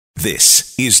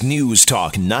This is News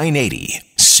Talk 980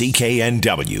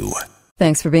 CKNW.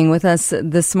 Thanks for being with us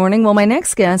this morning. Well, my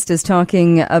next guest is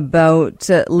talking about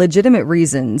legitimate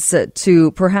reasons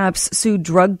to perhaps sue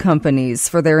drug companies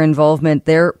for their involvement,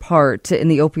 their part in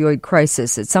the opioid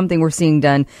crisis. It's something we're seeing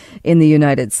done in the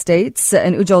United States.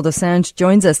 And Ujjal Dosanjh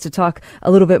joins us to talk a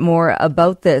little bit more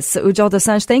about this. Ujjal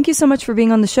Dosanjh, thank you so much for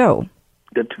being on the show.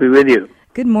 Good to be with you.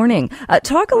 Good morning.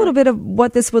 Talk a little bit of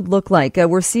what this would look like.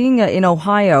 We're seeing in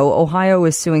Ohio. Ohio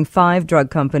is suing 5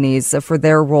 drug companies for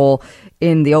their role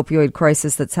in the opioid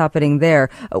crisis that's happening there.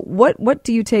 What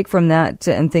do you take from that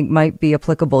and think might be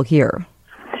applicable here?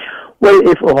 Well,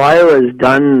 if Ohio has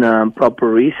done proper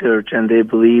research and they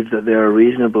believe that there are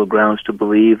reasonable grounds to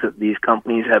believe that these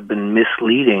companies have been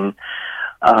misleading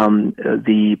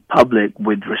the public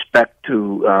with respect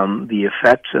to the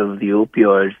effects of the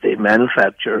opioids they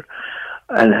manufacture,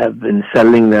 and have been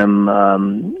selling them,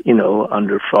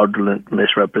 under fraudulent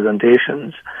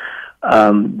misrepresentations,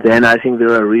 then I think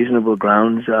there are reasonable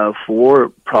grounds for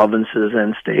provinces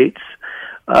and states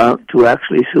to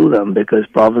actually sue them, because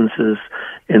provinces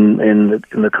in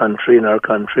the country, in our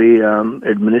country,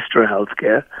 administer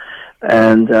healthcare,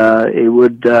 and it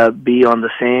would be on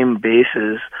the same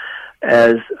basis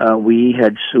as we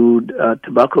had sued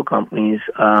tobacco companies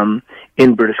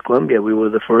in British Columbia. We were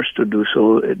the first to do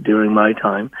so during my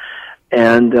time.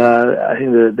 And I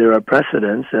think that there are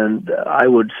precedents, and I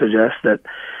would suggest that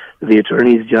the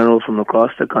attorneys general from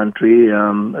across the country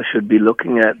should be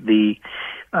looking at the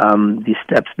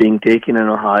steps being taken in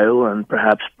Ohio and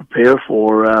perhaps prepare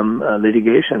for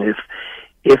litigation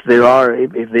if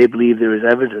they believe there is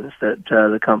evidence that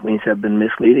the companies have been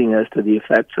misleading as to the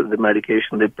effects of the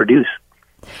medication they produce.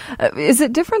 Is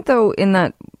it different, though, in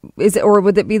that, or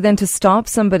would it be then to stop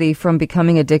somebody from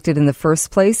becoming addicted in the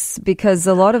first place? Because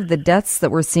a lot of the deaths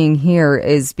that we're seeing here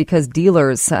is because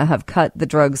dealers have cut the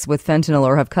drugs with fentanyl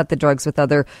or have cut the drugs with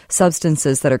other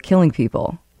substances that are killing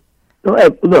people.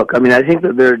 Look, I think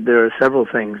that there are several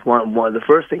things. One, the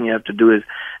first thing you have to do is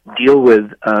deal with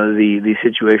the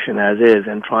situation as is,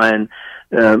 and try and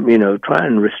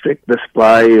restrict the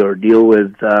supply or deal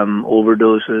with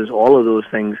overdoses. All of those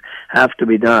things have to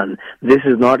be done. This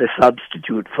is not a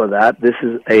substitute for that. This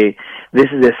is a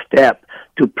step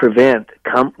to prevent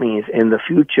companies in the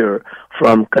future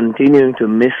from continuing to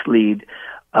mislead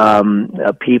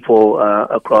people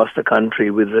across the country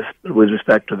with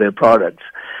respect to their products.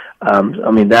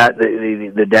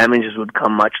 The damages would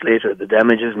come much later. The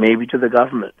damages maybe to the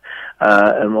government,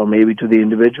 or maybe to the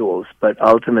individuals, but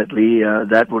ultimately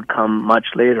that would come much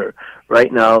later.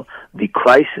 Right now, the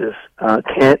crisis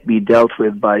can't be dealt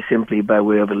with simply by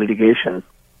way of a litigation.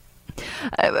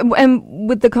 And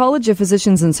with the College of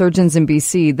Physicians and Surgeons in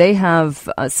BC, they have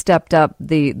stepped up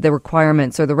the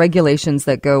requirements or the regulations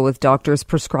that go with doctors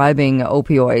prescribing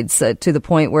opioids to the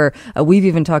point where we've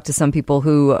even talked to some people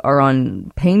who are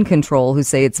on pain control who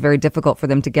say it's very difficult for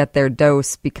them to get their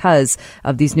dose because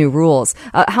of these new rules.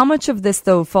 How much of this,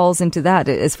 though, falls into that?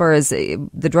 As far as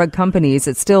the drug companies,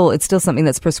 it's still something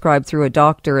that's prescribed through a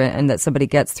doctor and that somebody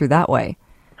gets through that way.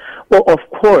 Well, of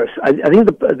course. I think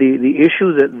the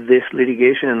issue that this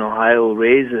litigation in Ohio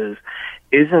raises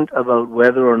isn't about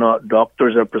whether or not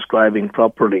doctors are prescribing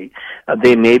properly.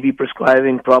 They may be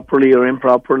prescribing properly or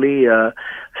improperly,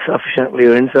 sufficiently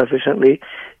or insufficiently.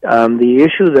 The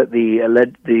issue that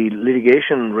the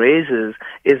litigation raises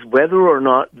is whether or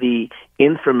not the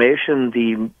information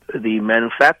the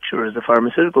manufacturers, the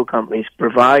pharmaceutical companies,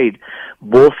 provide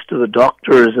both to the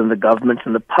doctors and the government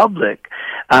and the public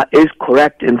is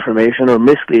correct information or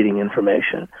misleading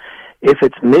information. If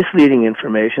it's misleading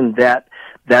information, that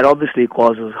obviously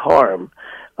causes harm,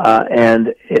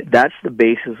 and that's the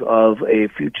basis of a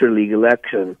future legal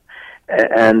action.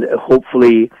 And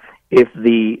hopefully, if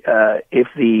the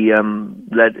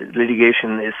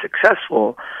litigation is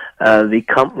successful, the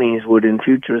companies would in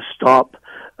future stop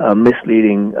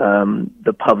misleading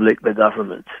the public, the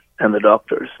government, and the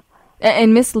doctors.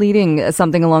 And misleading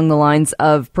something along the lines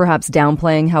of perhaps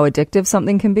downplaying how addictive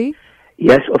something can be?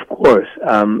 Yes, of course.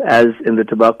 As in the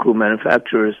tobacco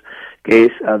manufacturers'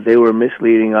 case, they were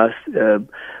misleading us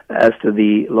as to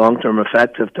the long-term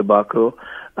effects of tobacco.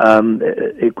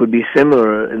 It could be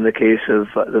similar in the case of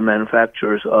the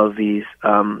manufacturers of these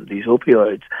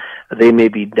opioids. They may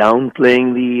be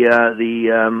downplaying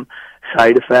the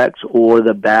side effects or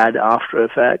the bad after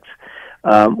effects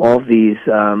of these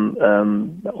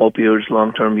opioids,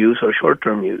 long-term use or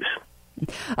short-term use.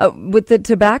 With the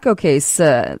tobacco case,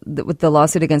 with the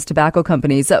lawsuit against tobacco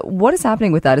companies, what is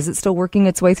happening with that? Is it still working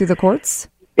its way through the courts?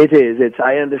 It is.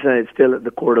 I understand it's still at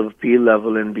the Court of Appeal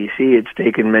level in BC. It's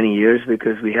taken many years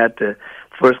because we had to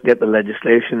first get the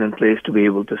legislation in place to be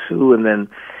able to sue, and then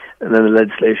the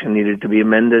legislation needed to be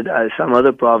amended. Some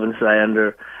other provinces I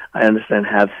understand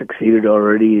have succeeded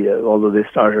already, although they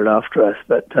started after us,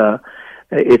 but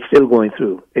it's still going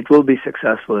through. It will be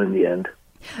successful in the end.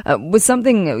 Was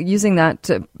something using that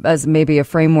as maybe a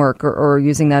framework or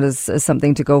using that as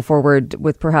something to go forward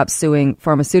with perhaps suing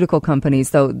pharmaceutical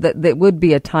companies, though that would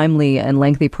be a timely and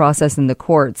lengthy process in the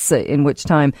courts, in which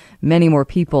time many more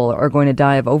people are going to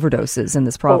die of overdoses in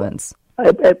this province?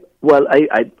 Well,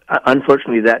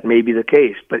 unfortunately, that may be the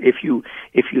case. But if you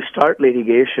start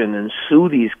litigation and sue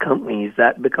these companies,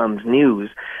 that becomes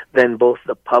news. Then both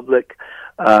the public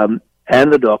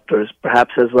and the doctors,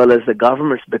 perhaps as well as the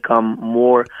governments, become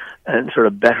more and sort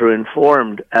of better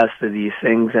informed as to these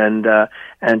things and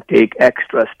take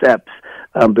extra steps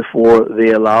before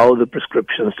they allow the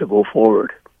prescriptions to go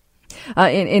forward.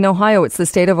 In Ohio, it's the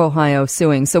state of Ohio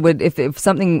suing. So if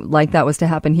something like that was to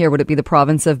happen here, would it be the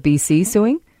province of BC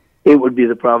suing? It would be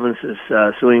the provinces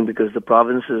suing, because the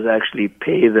provinces actually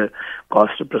pay the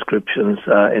cost of prescriptions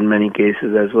in many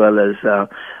cases, as well as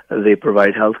they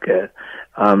provide health care.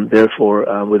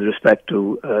 Therefore, with respect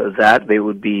to that, they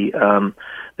would be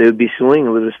suing.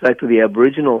 And with respect to the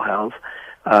Aboriginal health,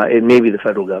 it may be the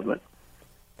federal government.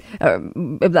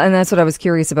 And that's what I was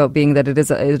curious about, being that it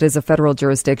is a federal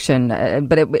jurisdiction.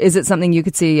 But is it something you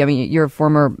could see? I mean, you're a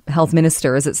former health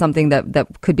minister. Is it something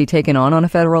that could be taken on a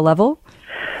federal level?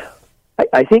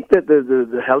 I think that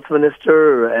the health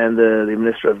minister and the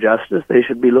minister of justice, they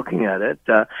should be looking at it.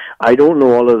 I don't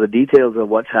know all of the details of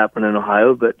what's happened in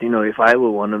Ohio, but if I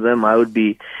were one of them, I would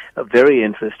be very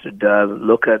interested to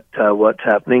look at what's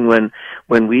happening.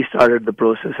 When we started the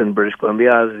process in British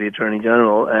Columbia, I was the Attorney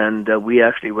General, and we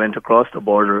actually went across the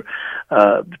border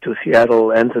to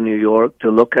Seattle and to New York to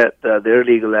look at their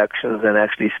legal actions, and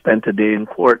actually spent a day in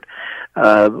court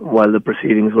while the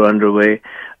proceedings were underway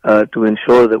to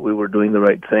ensure that we were doing the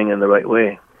right thing in the right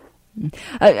way.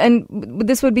 And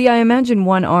this would be, I imagine,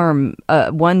 one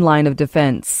line of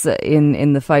defense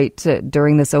in the fight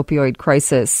during this opioid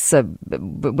crisis,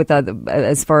 with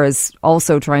as far as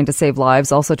also trying to save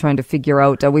lives, also trying to figure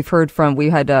out. We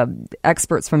had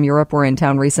experts from Europe were in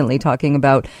town recently talking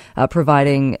about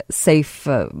providing safe,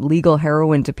 legal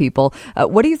heroin to people.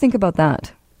 What do you think about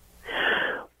that?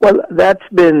 Well, that's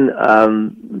been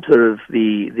sort of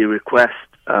the request.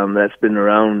 That's been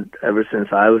around ever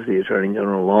since I was the Attorney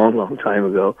General, long time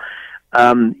ago.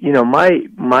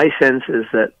 My sense is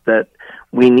that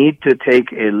we need to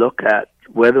take a look at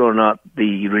whether or not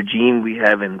the regime we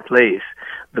have in place,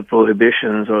 the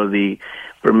prohibitions or the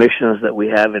permissions that we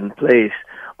have in place,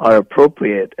 are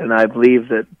appropriate. And I believe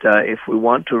that if we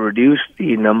want to reduce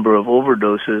the number of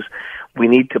overdoses, we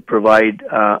need to provide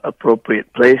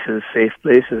appropriate places, safe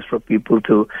places for people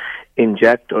to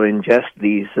inject or ingest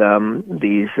these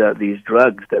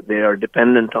drugs that they are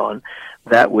dependent on.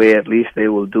 That way, at least they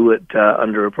will do it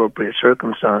under appropriate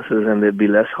circumstances, and there'd be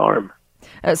less harm.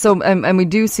 And we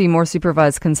do see more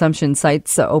supervised consumption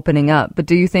sites opening up. But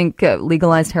do you think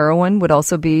legalized heroin would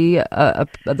also be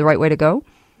the right way to go?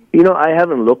 I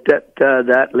haven't looked at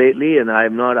that lately, and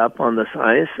I'm not up on the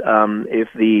science. If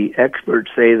the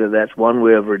experts say that that's one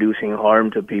way of reducing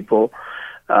harm to people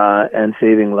and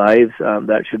saving lives,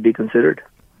 that should be considered.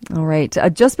 All right.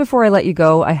 Just before I let you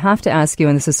go, I have to ask you,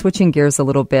 and this is switching gears a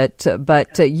little bit,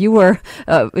 but you were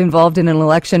involved in an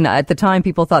election. At the time,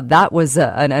 people thought that was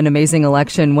an amazing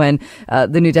election when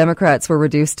the New Democrats were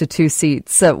reduced to 2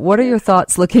 seats. What are your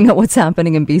thoughts looking at what's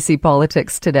happening in BC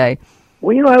politics today?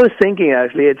 Well, I was thinking,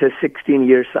 actually, it's a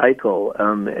 16-year cycle.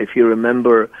 If you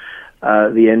remember, the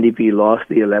NDP lost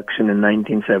the election in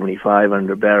 1975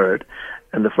 under Barrett,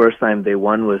 and the first time they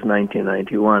won was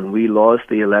 1991. We lost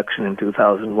the election in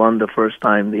 2001. The first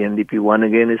time the NDP won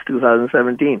again is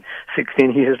 2017,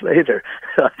 16 years later.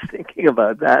 So I was thinking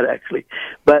about that, actually.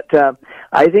 But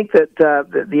I think that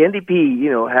the NDP,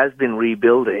 has been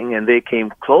rebuilding, and they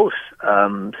came close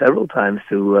several times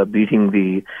to beating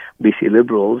the BC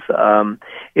Liberals.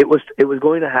 It was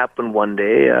going to happen one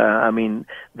day.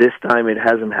 This time it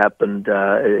hasn't happened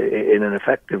in an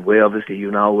effective way. Obviously,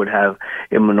 you now would have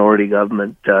a minority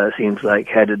government, seems like,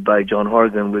 headed by John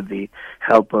Horgan with the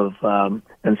help of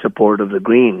and support of the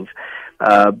Greens.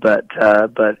 But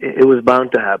it was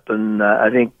bound to happen.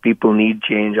 I think people need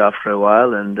change after a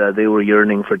while, and they were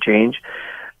yearning for change.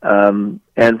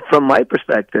 And from my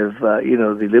perspective,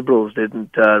 the Liberals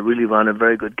didn't really run a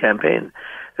very good campaign.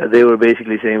 They were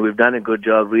basically saying, "We've done a good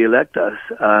job, re-elect us."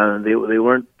 They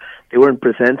weren't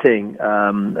presenting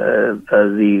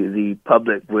the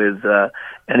public with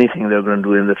anything they're going to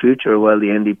do in the future, while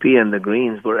the NDP and the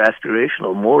Greens were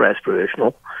more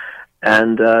aspirational.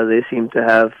 and they seem to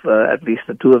have, at least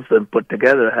the two of them put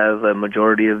together, have a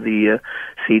majority of the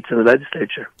seats in the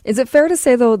legislature. Is it fair to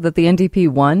say, though, that the NDP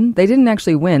won? They didn't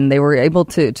actually win. They were able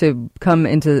to come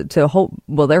into hope.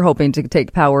 Well, they're hoping to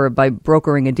take power by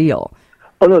brokering a deal.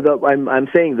 Oh no, I'm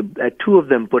saying the two of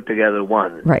them put together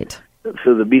won. Right.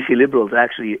 So the BC Liberals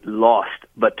actually lost,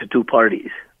 but to two parties,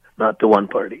 not to one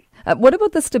party. What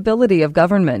about the stability of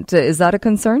government? Is that a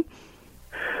concern?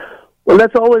 Well,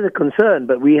 that's always a concern,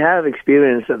 but we have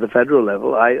experience at the federal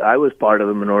level. I was part of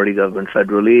a minority government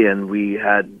federally, and we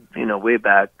had, way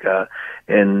back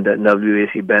in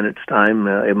W.A.C. Bennett's time,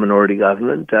 a minority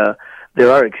government. There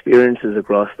are experiences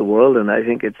across the world, and I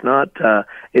think it's not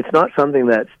something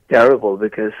that's terrible,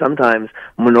 because sometimes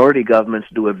minority governments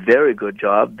do a very good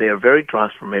job. They are very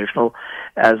transformational,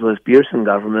 as was Pearson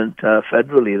government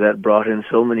federally, that brought in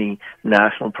so many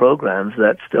national programs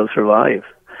that still survive,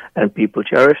 and people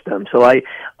cherish them. So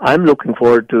I'm looking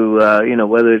forward to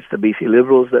whether it's the BC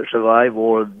Liberals that survive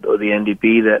or the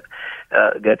NDP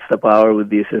that gets the power with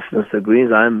the assistance of the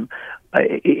Greens.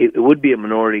 It would be a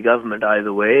minority government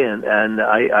either way, and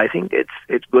I think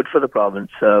it's good for the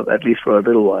province, at least for a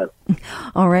little while.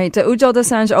 All right. Ujjal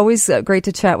Dosanjh, always great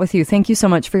to chat with you. Thank you so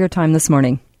much for your time this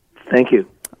morning. Thank you.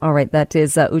 All right, that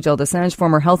is Ujjal Dosanjh,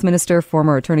 former health minister,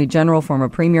 former attorney general, former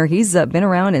premier. He's been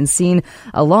around and seen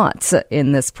a lot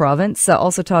in this province.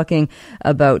 Also talking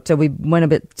about, we went a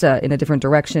bit in a different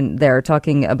direction there,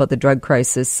 talking about the drug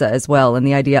crisis as well, and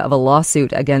the idea of a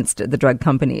lawsuit against the drug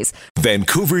companies.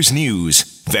 Vancouver's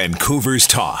News, Vancouver's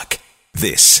Talk.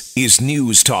 This is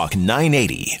News Talk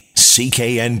 980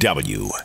 CKNW.